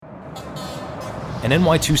an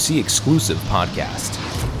NY2C exclusive podcast.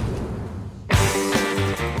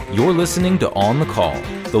 You're listening to On the Call,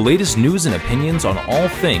 the latest news and opinions on all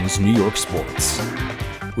things New York sports,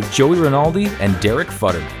 with Joey Rinaldi and Derek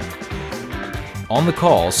Futterman. On the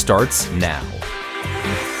Call starts now.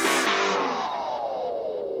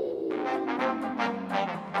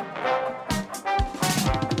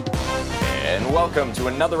 Welcome to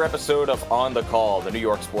another episode of On the Call, the New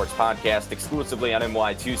York Sports Podcast, exclusively on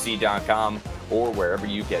NY2C.com or wherever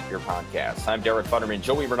you get your podcasts. I'm Derek Futterman.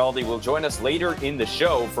 Joey Rinaldi will join us later in the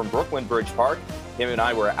show from Brooklyn Bridge Park. Him and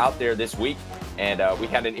I were out there this week, and we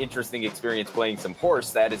had an interesting experience playing some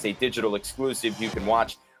horse. That is a digital exclusive you can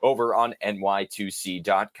watch over on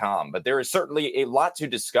NY2C.com. But there is certainly a lot to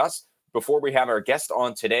discuss before we have our guest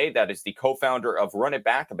on today. That is the co-founder of Run It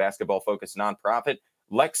Back, a basketball-focused nonprofit,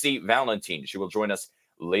 Lexi Valentine. She will join us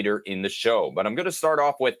later in the show. But I'm going to start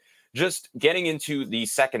off with just getting into the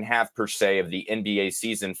second half, per se, of the NBA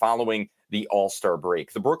season following the All-Star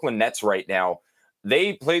break. The Brooklyn Nets right now,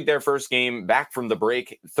 they played their first game back from the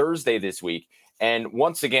break Thursday this week, and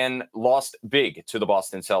once again lost big to the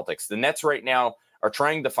Boston Celtics. The Nets right now are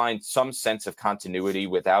trying to find some sense of continuity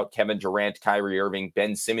without Kevin Durant, Kyrie Irving,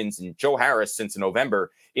 Ben Simmons, and Joe Harris since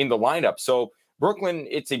November in the lineup. So Brooklyn,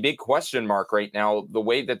 it's a big question mark right now, the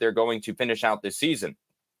way that they're going to finish out this season.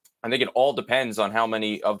 I think it all depends on how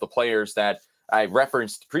many of the players that I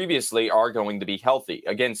referenced previously are going to be healthy.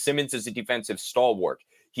 Again, Simmons is a defensive stalwart.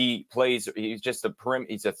 He's just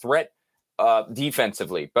he's a threat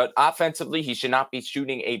defensively, but offensively, he should not be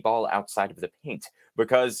shooting a ball outside of the paint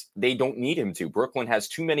because they don't need him to. Brooklyn has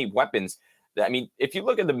too many weapons. I mean, if you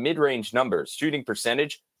look at the mid-range numbers, shooting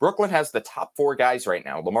percentage, Brooklyn has the top four guys right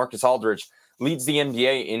now. LaMarcus Aldridge leads the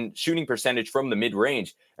NBA in shooting percentage from the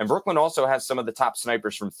mid-range. And Brooklyn also has some of the top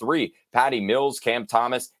snipers from three: Patty Mills, Cam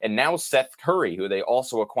Thomas, and now Seth Curry, who they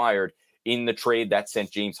also acquired in the trade that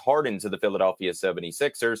sent James Harden to the Philadelphia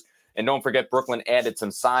 76ers. And don't forget, Brooklyn added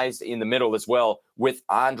some size in the middle as well with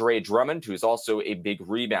Andre Drummond, who's also a big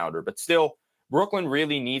rebounder. But still, Brooklyn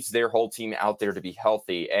really needs their whole team out there to be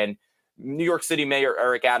healthy. And New York City Mayor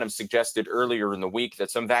Eric Adams suggested earlier in the week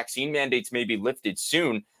that some vaccine mandates may be lifted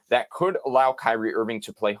soon that could allow Kyrie Irving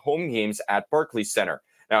to play home games at Barclays Center.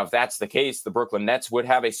 Now, if that's the case, the Brooklyn Nets would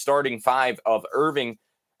have a starting five of Irving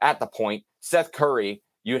at the point, Seth Curry,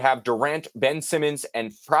 you'd have Durant, Ben Simmons,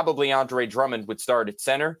 and probably Andre Drummond would start at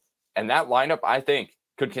center. And that lineup, I think,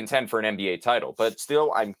 could contend for an NBA title. But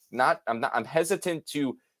still, I'm hesitant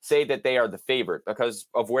to say that they are the favorite because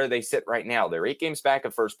of where they sit right now. They're 8 games back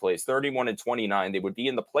of first place, 31-29. They would be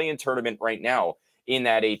in the play-in tournament right now in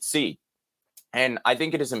that 8th seed. And I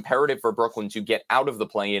think it is imperative for Brooklyn to get out of the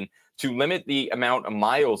play-in to limit the amount of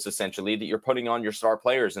miles, essentially, that you're putting on your star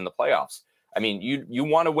players in the playoffs. I mean, you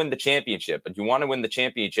want to win the championship, but you want to win the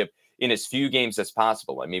championship in as few games as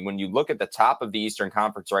possible. I mean, when you look at the top of the Eastern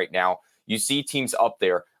Conference right now, you see teams up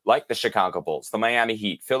there like the Chicago Bulls, the Miami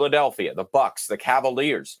Heat, Philadelphia, the Bucks, the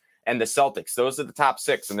Cavaliers, and the Celtics. Those are the top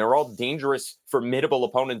 6, and they're all dangerous, formidable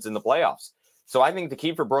opponents in the playoffs. So I think the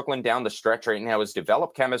key for Brooklyn down the stretch right now is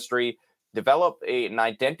develop chemistry, develop an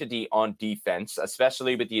identity on defense,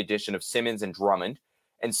 especially with the addition of Simmons and Drummond,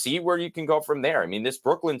 and see where you can go from there. I mean, this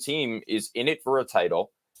Brooklyn team is in it for a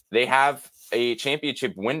title. They have a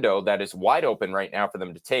championship window that is wide open right now for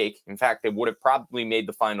them to take. In fact, they would have probably made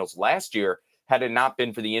the finals last year had it not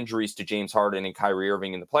been for the injuries to James Harden and Kyrie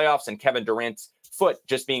Irving in the playoffs and Kevin Durant's foot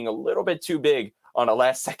just being a little bit too big on a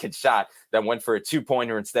last-second shot that went for a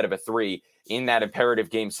 2-pointer instead of a 3 in that imperative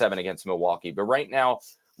Game 7 against Milwaukee. But right now,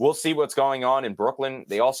 we'll see what's going on in Brooklyn.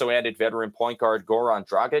 They also added veteran point guard Goran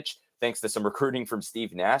Dragic, thanks to some recruiting from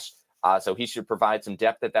Steve Nash. So he should provide some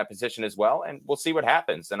depth at that position as well. And we'll see what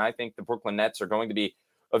happens. And I think the Brooklyn Nets are going to be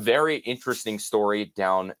a very interesting story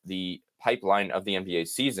down the pipeline of the NBA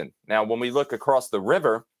season. Now, when we look across the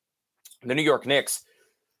river, the New York Knicks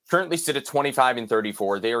currently sit at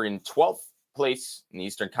 25-34. They are in 12th place in the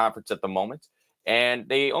Eastern Conference at the moment. And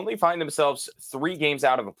they only find themselves 3 games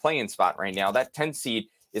out of a play-in spot right now. That 10th seed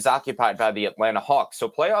is occupied by the Atlanta Hawks. So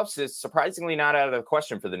playoffs is surprisingly not out of the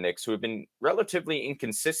question for the Knicks, who have been relatively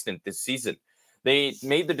inconsistent this season. They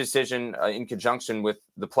made the decision in conjunction with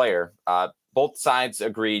the player. Both sides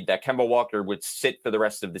agreed that Kemba Walker would sit for the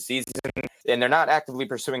rest of the season, and they're not actively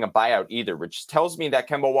pursuing a buyout either, which tells me that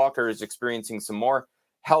Kemba Walker is experiencing some more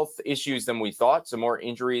health issues than we thought, some more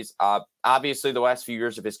injuries. Obviously, the last few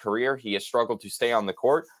years of his career, he has struggled to stay on the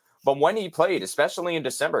court. But when he played, especially in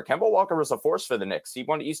December, Kemba Walker was a force for the Knicks. He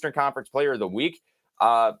won Eastern Conference Player of the Week.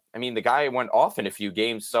 I mean, the guy went off in a few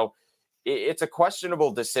games. So it's a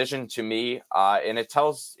questionable decision to me. And it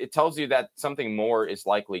tells you that something more is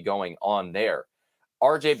likely going on there.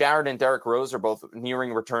 RJ Barrett and Derrick Rose are both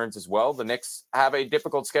nearing returns as well. The Knicks have a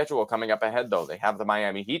difficult schedule coming up ahead, though. They have the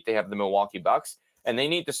Miami Heat, they have the Milwaukee Bucks, and they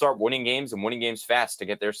need to start winning games and winning games fast to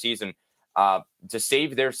get their season, to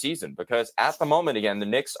save their season. Because at the moment, again, the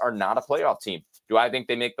Knicks are not a playoff team. Do I think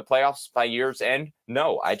they make the playoffs by year's end?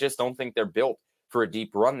 No, I just don't think they're built for a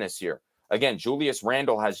deep run this year. Again, Julius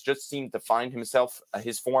Randle has just seemed to find himself,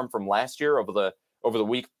 his form from last year over the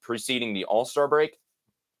week preceding the All-Star break.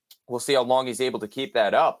 We'll see how long he's able to keep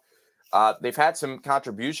that up. They've had some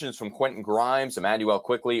contributions from Quentin Grimes, Emmanuel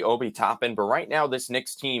Quickley, Obi Toppin, but right now this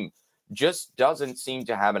Knicks team just doesn't seem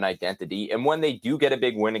to have an identity. And when they do get a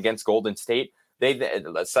big win against Golden State,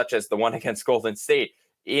 such as the one against Golden State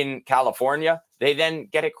in California, they then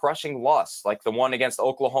get a crushing loss, like the one against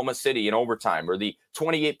Oklahoma City in overtime, or the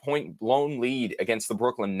 28-point blown lead against the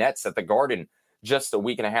Brooklyn Nets at the Garden just a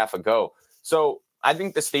week and a half ago. So I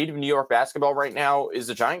think the state of New York basketball right now is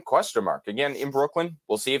a giant question mark. Again, in Brooklyn,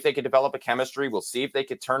 we'll see if they could develop a chemistry. We'll see if they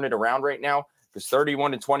could turn it around right now, because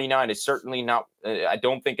 31-29 is certainly not, I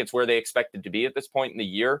don't think it's where they expected to be at this point in the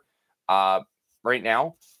year right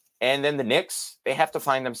now. And then the Knicks, they have to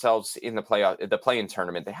find themselves in the play-in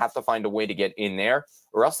tournament. They have to find a way to get in there,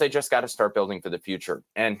 or else they just got to start building for the future.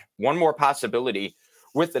 And one more possibility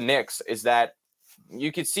with the Knicks is that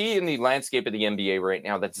you could see in the landscape of the NBA right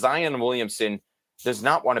now that Zion Williamson does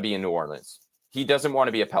not want to be in New Orleans. He doesn't want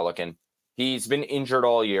to be a Pelican. He's been injured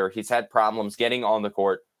all year. He's had problems getting on the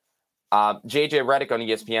court. JJ Redick on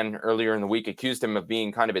ESPN earlier in the week accused him of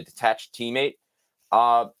being kind of a detached teammate.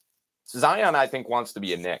 Zion, I think, wants to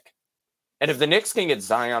be a Knick. And if the Knicks can get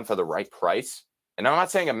Zion for the right price, and I'm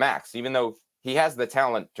not saying a max, even though he has the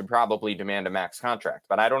talent to probably demand a max contract,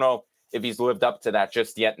 but I don't know if he's lived up to that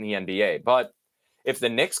just yet in the NBA. But if the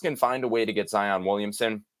Knicks can find a way to get Zion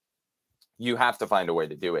Williamson, you have to find a way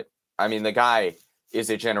to do it. I mean, the guy is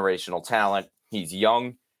a generational talent. He's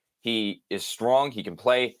young. He is strong. He can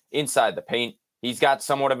play inside the paint. He's got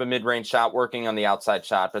somewhat of a mid-range shot working on the outside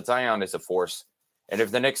shot, but Zion is a force. And if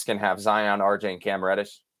the Knicks can have Zion, RJ, and Cam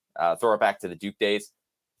Reddish, throw it back to the Duke days,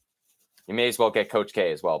 you may as well get Coach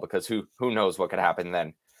K as well, because who knows what could happen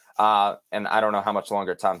then. And I don't know how much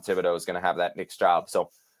longer Tom Thibodeau is going to have that Knicks job. So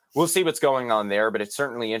we'll see what's going on there, but it's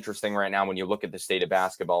certainly interesting right now when you look at the state of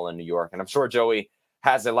basketball in New York. And I'm sure Joey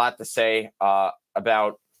has a lot to say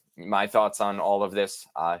about my thoughts on all of this.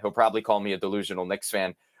 He'll probably call me a delusional Knicks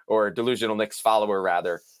fan, or a delusional Knicks follower,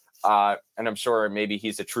 rather. And I'm sure maybe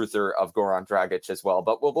he's a truther of Goran Dragic as well,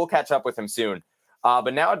 but we'll catch up with him soon.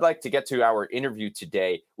 But now I'd like to get to our interview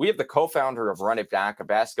today. We have the co-founder of Run It Back, a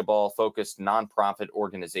basketball-focused nonprofit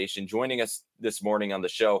organization, joining us this morning on the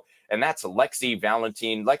show, and that's Lexi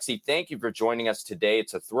Valentin. Lexi, thank you for joining us today.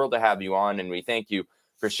 It's a thrill to have you on, and we thank you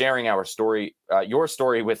for sharing our story, your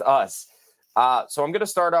story with us. So I'm going to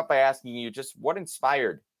start off by asking you just what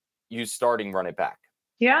inspired you starting Run It Back?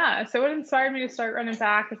 Yeah, so what inspired me to start Run It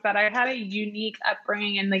Back is that I had a unique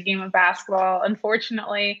upbringing in the game of basketball.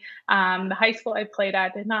 Unfortunately, the high school I played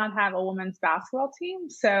at did not have a women's basketball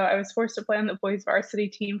team, so I was forced to play on the boys varsity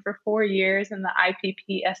team for 4 years in the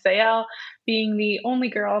IPPSAL, being the only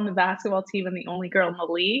girl on the basketball team and the only girl in the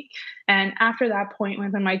league. And after that point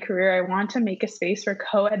within my career, I wanted to make a space where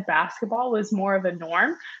co-ed basketball was more of a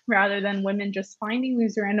norm, rather than women just finding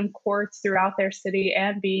these random courts throughout their city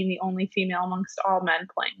and being the only female amongst all men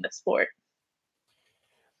playing the sport.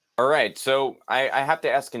 All right. So I have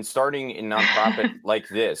to ask, in starting in nonprofit like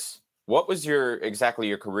this, what was exactly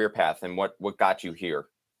your career path, and what got you here?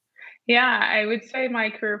 Yeah, I would say my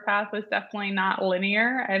career path was definitely not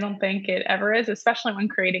linear. I don't think it ever is, especially when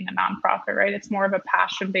creating a nonprofit, right? It's more of a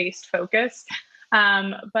passion-based focus.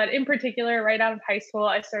 But in particular, right out of high school,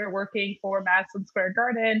 I started working for Madison Square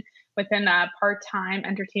Garden within a part-time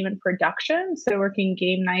entertainment production. So working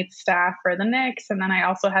game night staff for the Knicks. And then I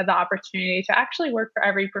also had the opportunity to actually work for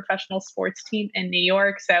every professional sports team in New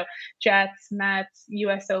York. So Jets, Mets,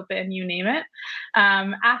 US Open, you name it.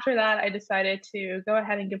 After that, I decided to go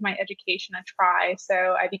ahead and give my education a try.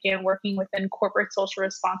 So I began working within corporate social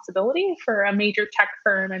responsibility for a major tech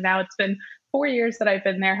firm. And now it's been 4 years that I've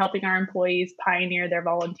been there helping our employees pioneer their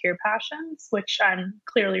volunteer passions, which I'm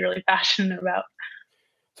clearly really passionate about.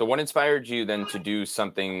 So what inspired you then to do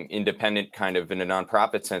something independent, kind of in a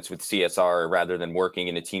nonprofit sense, with CSR, rather than working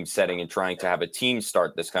in a team setting and trying to have a team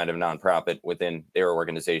start this kind of nonprofit within their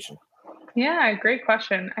organization? Yeah, great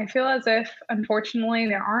question. I feel as if, unfortunately,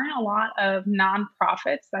 there aren't a lot of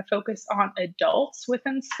nonprofits that focus on adults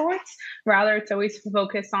within sports. Rather, it's always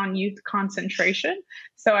focused on youth concentration.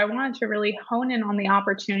 So I wanted to really hone in on the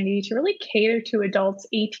opportunity to really cater to adults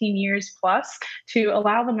 18 years plus to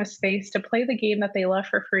allow them a space to play the game that they love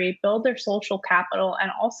for free, build their social capital, and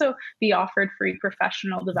also be offered free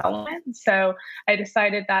professional development. So I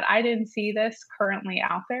decided that I didn't see this currently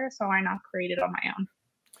out there, so why not create it on my own?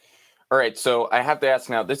 All right, so I have to ask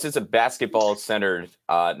now, this is a basketball-centered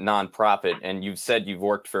nonprofit, and you've said you've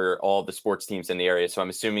worked for all the sports teams in the area, so I'm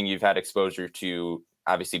assuming you've had exposure to,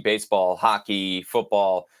 obviously, baseball, hockey,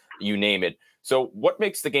 football, you name it. So what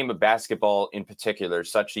makes the game of basketball in particular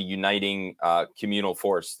such a uniting communal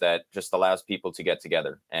force that just allows people to get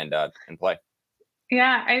together and play?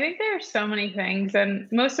 Yeah, I think there are so many things. And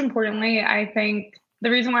most importantly, I think the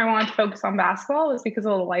reason why I wanted to focus on basketball was because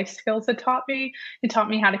of the life skills it taught me. It taught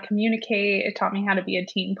me how to communicate. It taught me how to be a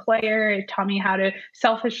team player. It taught me how to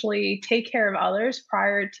selfishly take care of others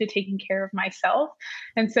prior to taking care of myself.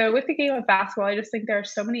 And so, with the game of basketball, I just think there are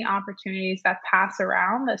so many opportunities that pass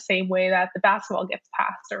around the same way that the basketball gets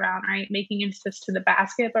passed around, right? Making an assist to the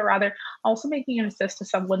basket, but rather also making an assist to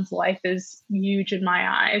someone's life is huge in my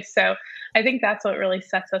eyes. So, I think that's what really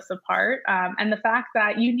sets us apart. And the fact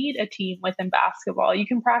that you need a team within basketball. You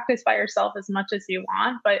can practice by yourself as much as you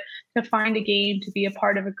want, but to find a game, to be a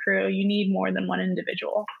part of a crew, you need more than one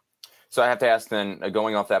individual. So I have to ask then,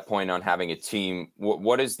 going off that point on having a team,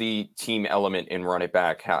 what is the team element in Run It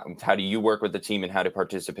Back? How do you work with the team and how do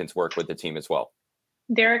participants work with the team as well?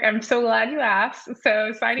 Derek, I'm so glad you asked.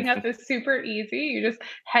 So signing up is super easy. You just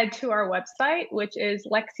head to our website, which is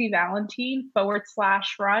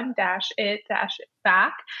lexivalentine/run it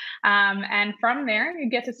back. And from there, you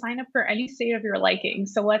get to sign up for any state of your liking.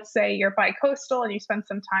 So let's say you're bi-coastal and you spend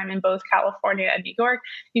some time in both California and New York,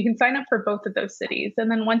 you can sign up for both of those cities.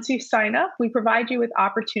 And then once you sign up, we provide you with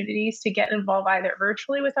opportunities to get involved either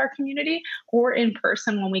virtually with our community or in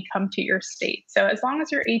person when we come to your state. So as long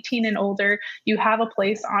as you're 18 and older, you have a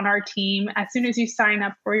place on our team. As soon as you sign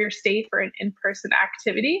up for your state for an in-person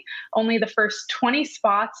activity, only the first 20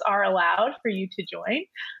 spots are allowed for you to join.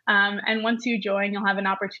 And once you join, you'll have an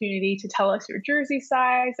opportunity to tell us your jersey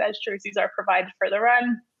size, as jerseys are provided for the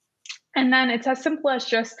run. And then it's as simple as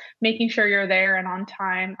just making sure you're there and on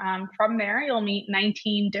time. From there, you'll meet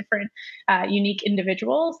 19 different unique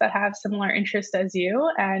individuals that have similar interests as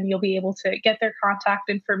you, and you'll be able to get their contact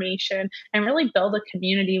information and really build a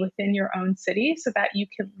community within your own city so that you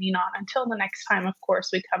can lean on until the next time, of course,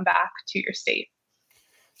 we come back to your state.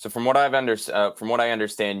 So from what I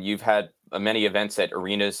understand, you've had many events at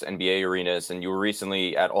arenas, NBA arenas, and you were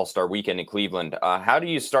recently at All-Star Weekend in Cleveland. How do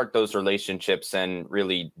you start those relationships and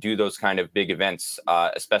really do those kind of big events,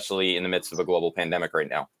 especially in the midst of a global pandemic right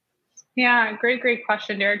now? Yeah, great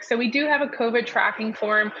question, Derek. So we do have a COVID tracking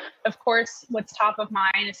form. Of course, what's top of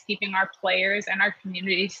mind is keeping our players and our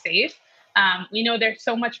community safe. We know there's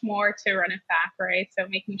so much more to Run It Back, right? So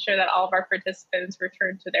making sure that all of our participants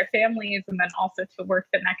return to their families and then also to work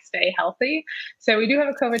the next day healthy. So we do have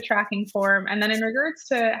a COVID tracking form. And then in regards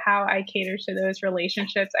to how I cater to those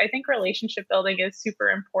relationships, I think relationship building is super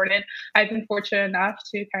important. I've been fortunate enough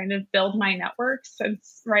to kind of build my network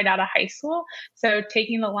since right out of high school. So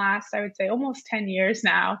taking the last, I would say almost 10 years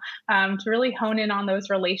now, to really hone in on those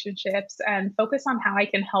relationships and focus on how I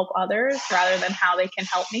can help others rather than how they can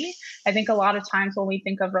help me. I think a lot of times when we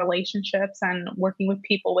think of relationships and working with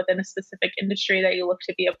people within a specific industry that you look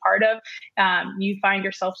to be a part of, you find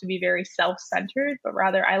yourself to be very self-centered, but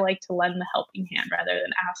rather I like to lend the helping hand rather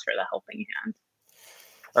than ask for the helping hand.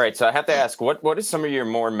 All right, so I have to ask, what is some of your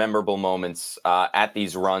more memorable moments at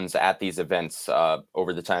these runs, at these events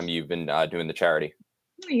over the time you've been doing the charity?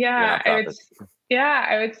 Yeah, I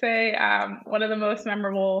would say one of the most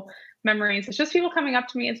memorable memories. It's just people coming up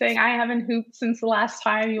to me and saying, I haven't hooped since the last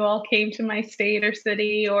time you all came to my state or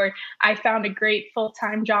city, or I found a great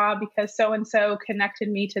full-time job because so-and-so connected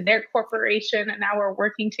me to their corporation and now we're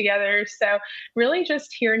working together. So really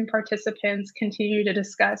just hearing participants continue to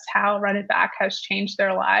discuss how Run It Back has changed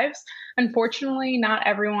their lives. Unfortunately, not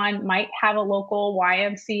everyone might have a local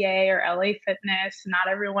YMCA or LA Fitness. Not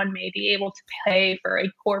everyone may be able to pay for a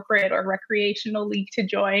corporate or recreational league to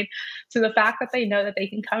join. So the fact that they know that they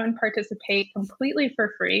can come and participate completely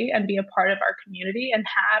for free and be a part of our community and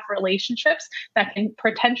have relationships that can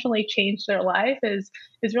potentially change their life is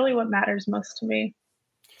really what matters most to me.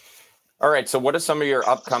 All right, so what are some of your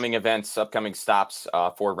upcoming events, upcoming stops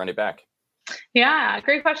for Run It Back? Yeah,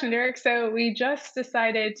 great question, Derek. So we just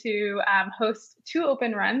decided to host two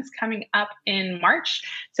open runs coming up in March.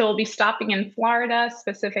 So we'll be stopping in Florida,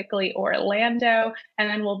 specifically Orlando, and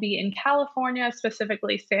then we'll be in California,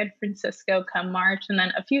 specifically San Francisco, come March, and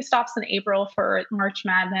then a few stops in April for March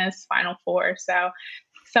Madness Final Four. So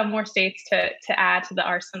some more states to add to the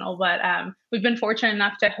arsenal. But we've been fortunate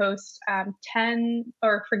enough to host 18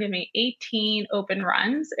 open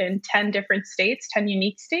runs in 10 different states, 10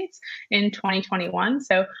 unique states in 2021.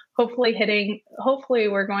 So hopefully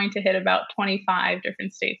we're going to hit about 25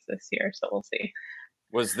 different states this year. So we'll see.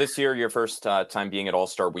 Was this year your first time being at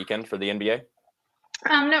All-Star Weekend for the NBA?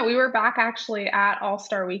 No, we were back actually at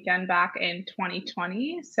All-Star Weekend back in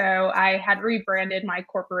 2020. So I had rebranded my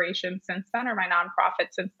corporation since then, or my nonprofit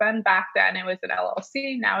since then. Back then it was an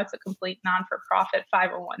LLC. Now it's a complete non-for-profit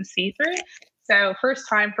 501c3. So first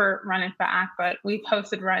time for Run It Back, but we've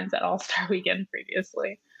hosted runs at All-Star Weekend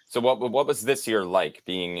previously. So what was this year like,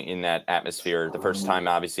 being in that atmosphere? The first time,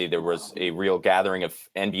 obviously, there was a real gathering of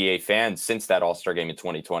NBA fans since that All-Star game in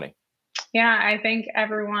 2020. Yeah, I think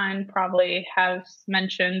everyone probably has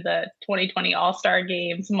mentioned the 2020 All-Star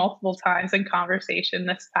Games multiple times in conversation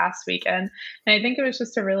this past weekend. And I think it was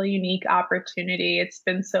just a really unique opportunity. It's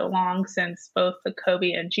been so long since both the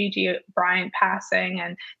Kobe and Gigi Bryant passing,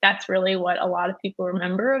 and that's really what a lot of people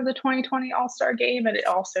remember of the 2020 All-Star Game, and it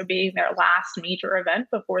also being their last major event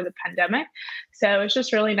before the pandemic. So it's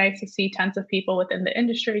just really nice to see tons of people within the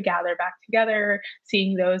industry gather back together,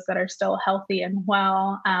 seeing those that are still healthy and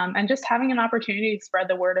well, and just having an opportunity to spread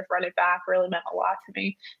the word of Run It Back really meant a lot to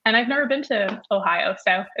me. And I've never been to Ohio,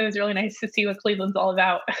 so it was really nice to see what Cleveland's all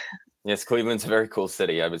about. Yes, Cleveland's a very cool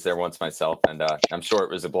city. I was there once myself, and I'm sure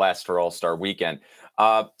it was a blast for All-Star Weekend.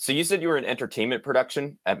 So you said you were in entertainment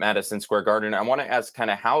production at Madison Square Garden. I want to ask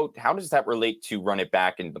kind of how does that relate to Run It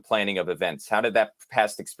Back and the planning of events? How did that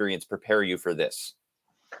past experience prepare you for this?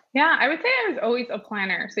 Yeah, I would say I was always a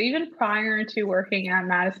planner. So even prior to working at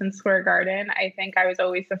Madison Square Garden, I think I was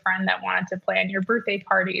always the friend that wanted to plan your birthday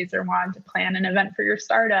parties or wanted to plan an event for your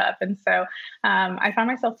startup. And so I found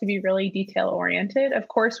myself to be really detail oriented. Of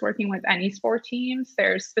course, working with any sport teams,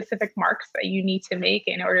 there's specific marks that you need to make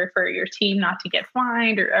in order for your team not to get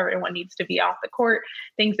fined, or everyone needs to be off the court,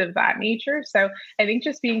 things of that nature. So I think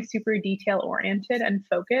just being super detail oriented and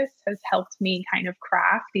focused has helped me kind of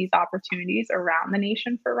craft these opportunities around the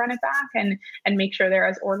nation for Run It Back, and make sure they're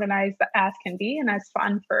as organized as can be and as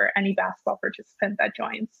fun for any basketball participant that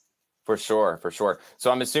joins. For sure.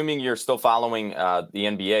 So I'm assuming you're still following the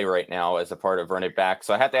NBA right now as a part of Run It Back.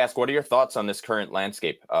 So I have to ask, what are your thoughts on this current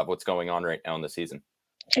landscape of what's going on right now in the season?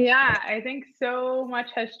 Yeah, I think so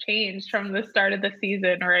much has changed from the start of the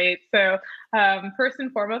season, right? So, first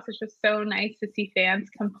and foremost, it's just so nice to see fans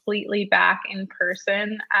completely back in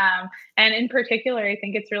person. And in particular, I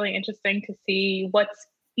think it's really interesting to see what's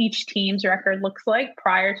each team's record looks like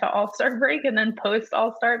prior to All-Star break and then post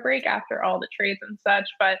All-Star break after all the trades and such.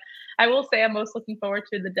 But I will say I'm most looking forward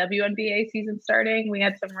to the WNBA season starting. We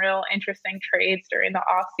had some real interesting trades during the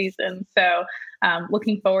off season. So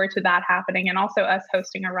looking forward to that happening, and also us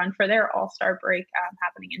hosting a run for their All-Star break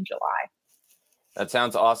happening in July. That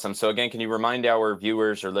sounds awesome. So again, can you remind our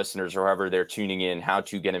viewers or listeners, or however they're tuning in, how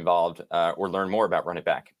to get involved or learn more about Run It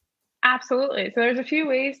Back? Absolutely. So there's a few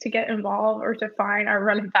ways to get involved or to find our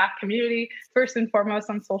Run It Back community. First and foremost,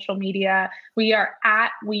 on social media, we are at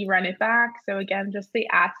We Run It Back. So again, just the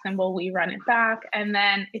 @ symbol, We Run It Back. And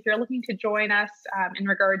then if you're looking to join us in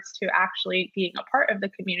regards to actually being a part of the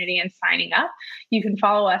community and signing up, you can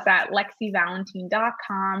follow us at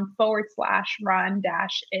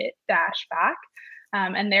lexivalentine.com/run-it-back.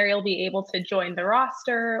 And there you'll be able to join the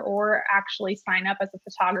roster or actually sign up as a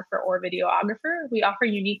photographer or videographer. We offer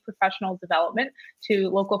unique professional development to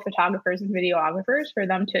local photographers and videographers for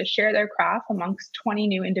them to share their craft amongst 20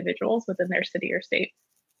 new individuals within their city or state.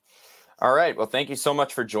 All right. Well, thank you so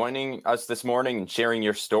much for joining us this morning and sharing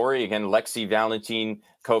your story. Again, Lexi Valentine,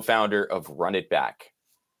 co-founder of Run It Back.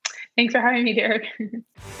 Thanks for having me, Derek.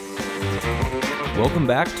 Welcome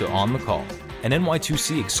back to On the Call, an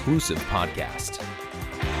NY2C exclusive podcast.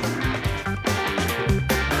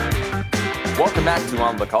 Welcome back to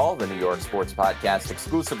On the Call, the New York Sports Podcast,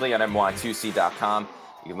 exclusively on NY2C.com.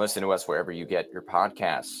 You can listen to us wherever you get your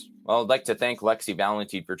podcasts. Well, I'd like to thank Lexi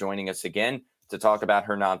Valentine for joining us again to talk about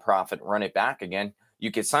her nonprofit, Run It Back. Again,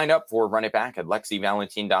 you can sign up for Run It Back at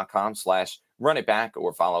lexivalentine.com/runitback,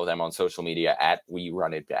 or follow them on social media at We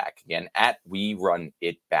Run It Back. Again, at We Run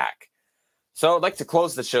It Back. So I'd like to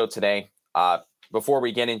close the show today before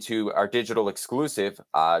we get into our digital exclusive,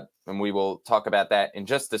 and we will talk about that in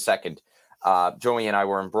just a second. Joey and I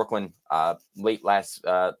were in Brooklyn late last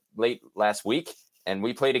week, and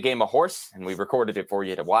we played a game of horse, and we recorded it for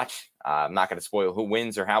you to watch. I'm not going to spoil who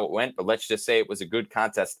wins or how it went, but let's just say it was a good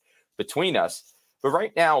contest between us. But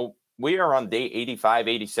right now, we are on day 85,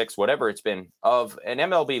 86, whatever it's been, of an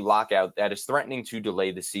MLB lockout that is threatening to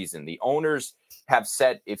delay the season. The owners have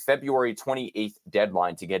set a February 28th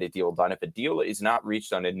deadline to get a deal done. If a deal is not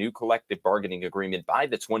reached on a new collective bargaining agreement by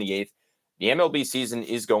the 28th, the MLB season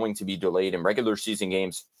is going to be delayed and regular season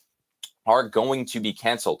games are going to be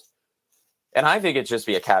canceled. And I think it'd just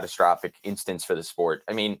be a catastrophic instance for the sport.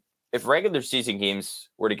 I mean, if regular season games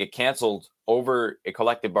were to get canceled over a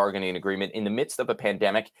collective bargaining agreement in the midst of a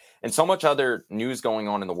pandemic and so much other news going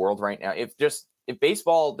on in the world right now, if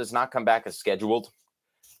baseball does not come back as scheduled,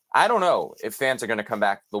 I don't know if fans are going to come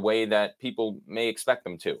back the way that people may expect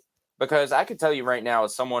them to. Because I could tell you right now,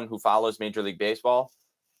 as someone who follows Major League Baseball,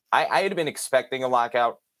 I had been expecting a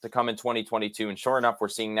lockout to come in 2022. And sure enough, we're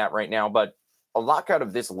seeing that right now. But a lockout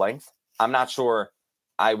of this length, I'm not sure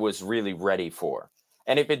I was really ready for.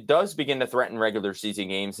 And if it does begin to threaten regular season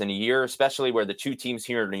games in a year, especially where the two teams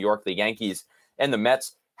here in New York, the Yankees and the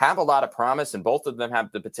Mets, have a lot of promise and both of them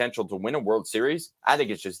have the potential to win a World Series, I think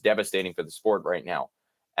it's just devastating for the sport right now.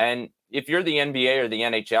 And if you're the NBA or the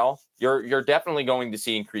NHL, you're definitely going to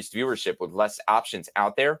see increased viewership with less options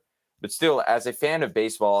out there. But still, as a fan of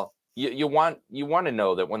baseball, you want to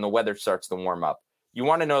know that when the weather starts to warm up, you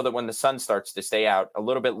want to know that when the sun starts to stay out a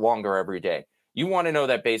little bit longer every day, you want to know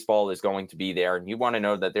that baseball is going to be there, and you want to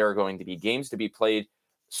know that there are going to be games to be played,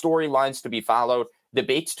 storylines to be followed,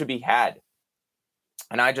 debates to be had.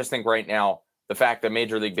 And I just think right now, the fact that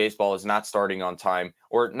Major League Baseball is not starting on time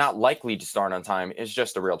or not likely to start on time is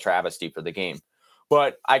just a real travesty for the game.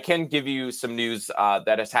 But I can give you some news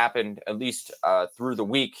that has happened at least through the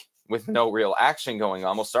week with no real action going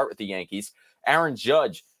on. We'll start with the Yankees. Aaron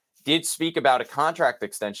Judge did speak about a contract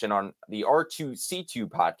extension on the R2C2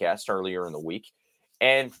 podcast earlier in the week.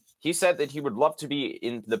 And he said that he would love to be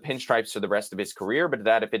in the pinstripes for the rest of his career, but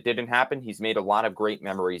that if it didn't happen, he's made a lot of great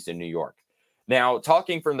memories in New York. Now,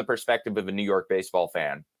 talking from the perspective of a New York baseball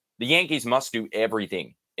fan, the Yankees must do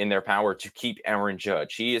everything in their power to keep Aaron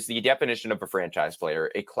Judge. He is the definition of a franchise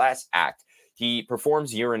player, a class act. He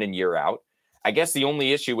performs year in and year out. I guess the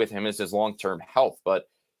only issue with him is his long-term health, but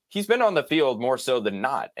he's been on the field more so than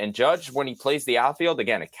not. And Judge, when he plays the outfield,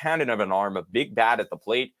 again, a cannon of an arm, a big bat at the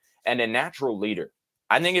plate, and a natural leader.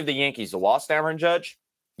 I think if the Yankees lost Aaron Judge,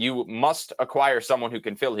 you must acquire someone who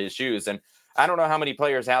can fill his shoes. And I don't know how many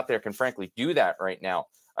players out there can frankly do that right now.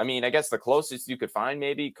 I mean, I guess the closest you could find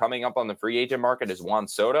maybe coming up on the free agent market is Juan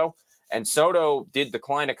Soto. And Soto did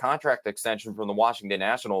decline a contract extension from the Washington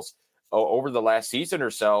Nationals over the last season or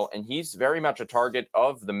so. And he's very much a target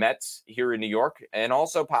of the Mets here in New York and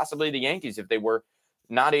also possibly the Yankees if they were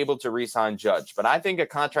not able to re-sign Judge. But I think a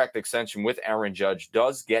contract extension with Aaron Judge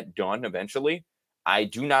does get done eventually. I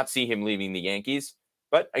do not see him leaving the Yankees.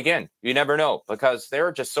 But again, you never know because there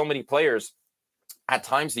are just so many players at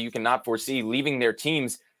times that you cannot foresee leaving their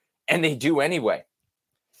teams, and they do anyway.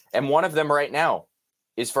 And one of them right now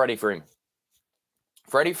is Freddie Freeman.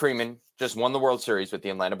 Freddie Freeman just won the World Series with the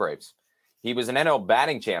Atlanta Braves. He was an NL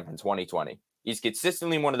batting champ in 2020. He's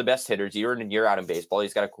consistently one of the best hitters year in and year out in baseball.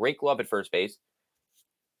 He's got a great glove at first base.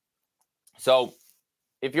 So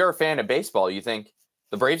if you're a fan of baseball, you think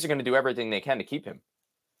the Braves are going to do everything they can to keep him.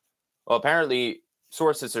 Well, apparently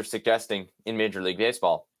sources are suggesting in Major League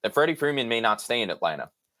Baseball that Freddie Freeman may not stay in Atlanta.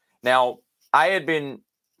 Now, I had been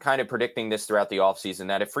kind of predicting this throughout the offseason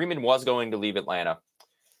that if Freeman was going to leave Atlanta,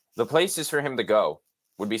 the places for him to go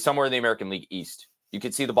would be somewhere in the American League East. You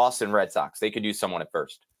could see the Boston Red Sox. They could use someone at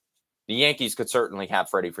first. The Yankees could certainly have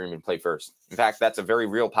Freddie Freeman play first. In fact, that's a very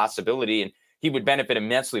real possibility, and he would benefit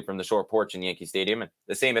immensely from the short porch in Yankee Stadium, and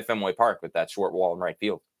the same at Fenway Park with that short wall in right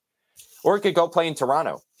field. Or he could go play in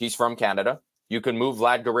Toronto. He's from Canada. You can move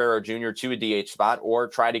Vlad Guerrero Jr. to a DH spot or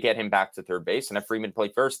try to get him back to third base and have Freeman play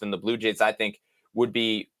first. Then the Blue Jays, I think, would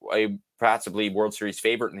be a possibly World Series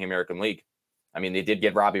favorite in the American League. I mean, they did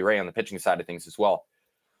get Robbie Ray on the pitching side of things as well.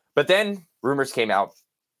 But then rumors came out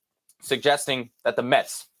suggesting that the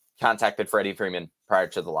Mets contacted Freddie Freeman prior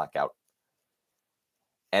to the lockout.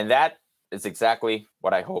 And that is exactly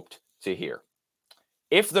what I hoped to hear.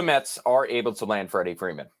 If the Mets are able to land Freddie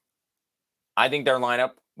Freeman, I think their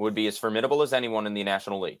lineup would be as formidable as anyone in the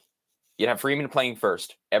National League. You'd have Freeman playing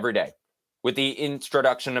first every day. With the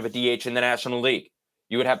introduction of a DH in the National League,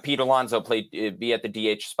 you would have Pete Alonso be at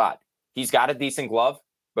the DH spot. He's got a decent glove,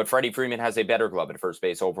 but Freddie Freeman has a better glove at first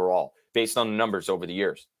base overall, based on the numbers over the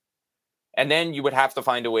years. And then you would have to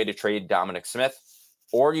find a way to trade Dominic Smith,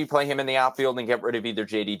 or you play him in the outfield and get rid of either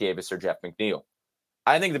J.D. Davis or Jeff McNeil.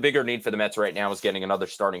 I think the bigger need for the Mets right now is getting another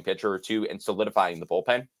starting pitcher or two and solidifying the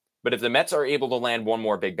bullpen. But if the Mets are able to land one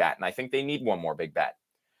more big bat, and I think they need one more big bat,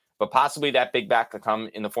 but possibly that big bat could come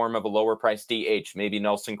in the form of a lower price DH, maybe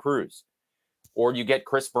Nelson Cruz, or you get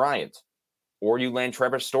Kris Bryant, or you land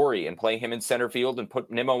Trevor Story and play him in center field and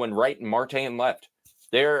put Nimmo in right and Marte in left.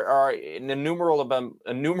 There are an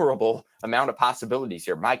innumerable amount of possibilities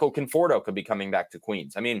here. Michael Conforto could be coming back to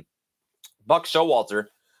Queens. I mean, Buck Showalter,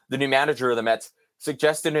 the new manager of the Mets,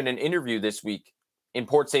 suggested in an interview this week in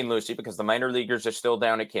Port St. Lucie, because the minor leaguers are still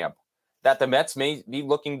down at camp, that the Mets may be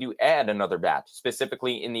looking to add another bat,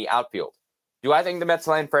 specifically in the outfield. Do I think the Mets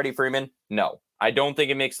land Freddie Freeman? No. I don't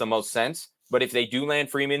think it makes the most sense, but if they do land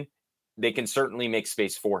Freeman, they can certainly make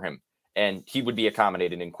space for him, and he would be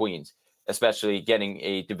accommodated in Queens, especially getting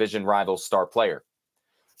a division rival star player.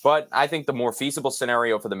 But I think the more feasible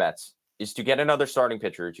scenario for the Mets is to get another starting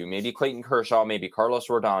pitcher or two, maybe Clayton Kershaw, maybe Carlos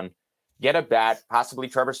Rodon, get a bat, possibly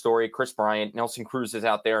Trevor Story, Kris Bryant, Nelson Cruz is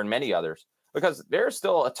out there, and many others, because there's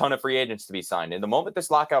still a ton of free agents to be signed. And the moment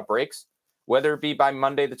this lockout breaks, whether it be by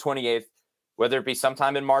Monday the 28th, whether it be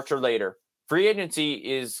sometime in March or later, free agency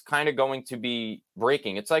is kind of going to be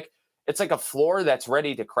breaking. It's like a floor that's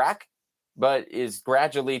ready to crack, but is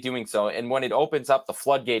gradually doing so. And when it opens up, the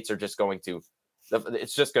floodgates are just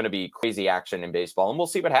it's just going to be crazy action in baseball. And we'll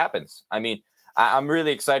see what happens. I mean, I'm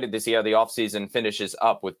really excited to see how the offseason finishes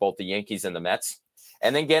up with both the Yankees and the Mets,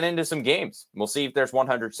 and then get into some games. We'll see if there's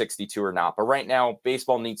 162 or not. But right now,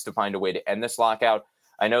 baseball needs to find a way to end this lockout.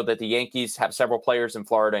 I know that the Yankees have several players in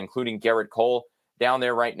Florida, including Garrett Cole down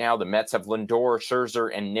there right now. The Mets have Lindor, Scherzer,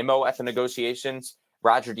 and Nimmo at the negotiations,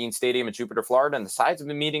 Roger Dean Stadium in Jupiter, Florida, and the sides have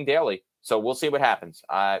been meeting daily. So we'll see what happens.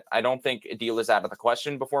 I don't think a deal is out of the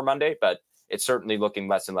question before Monday, but it's certainly looking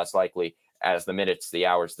less and less likely as the minutes, the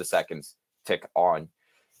hours, the seconds tick on.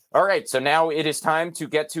 All right, so now it is time to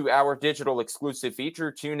get to our digital exclusive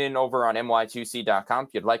feature. Tune in over on ny2c.com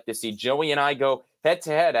if you'd like to see Joey and I go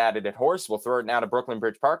head-to-head at it at Horse. We'll throw it now to Brooklyn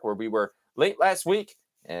Bridge Park, where we were late last week,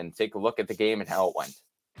 and take a look at the game and how it went.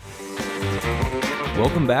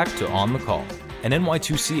 Welcome back to On the Call, an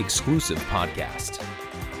NY2C exclusive podcast.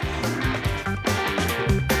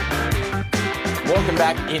 Welcome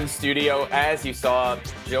back in studio. As you saw,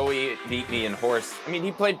 Joey beat me in Horse. I mean,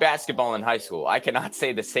 he played basketball in high school. I cannot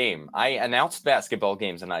say the same. I announced basketball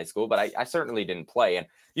games in high school, but I certainly didn't play. And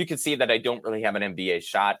you can see that I don't really have an NBA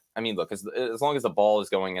shot. I mean, look, as long as the ball is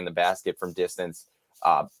going in the basket from distance,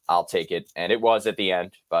 I'll take it. And it was at the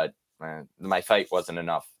end, but my fight wasn't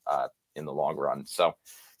enough in the long run. So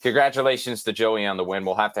congratulations to Joey on the win.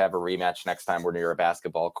 We'll have to have a rematch next time we're near a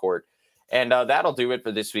basketball court. And that'll do it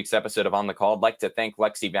for this week's episode of On the Call. I'd like to thank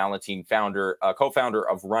Lexi Valentine, co-founder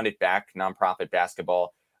of Run It Back, nonprofit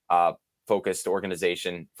basketball focused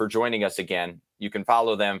organization, for joining us again. You can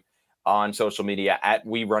follow them on social media at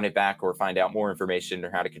We Run It Back, or find out more information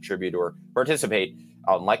or how to contribute or participate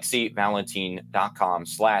on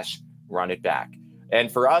lexivalentine.com/runitback. And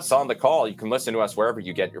for us on the call, you can listen to us wherever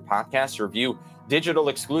you get your podcasts, review digital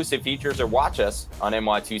exclusive features, or watch us on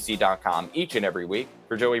ny2c.com each and every week.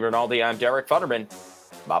 For Joey Rinaldi, I'm Derek Futterman.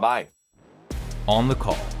 Bye-bye. On the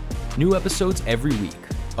Call. New episodes every week.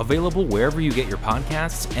 Available wherever you get your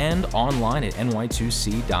podcasts and online at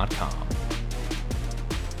ny2c.com.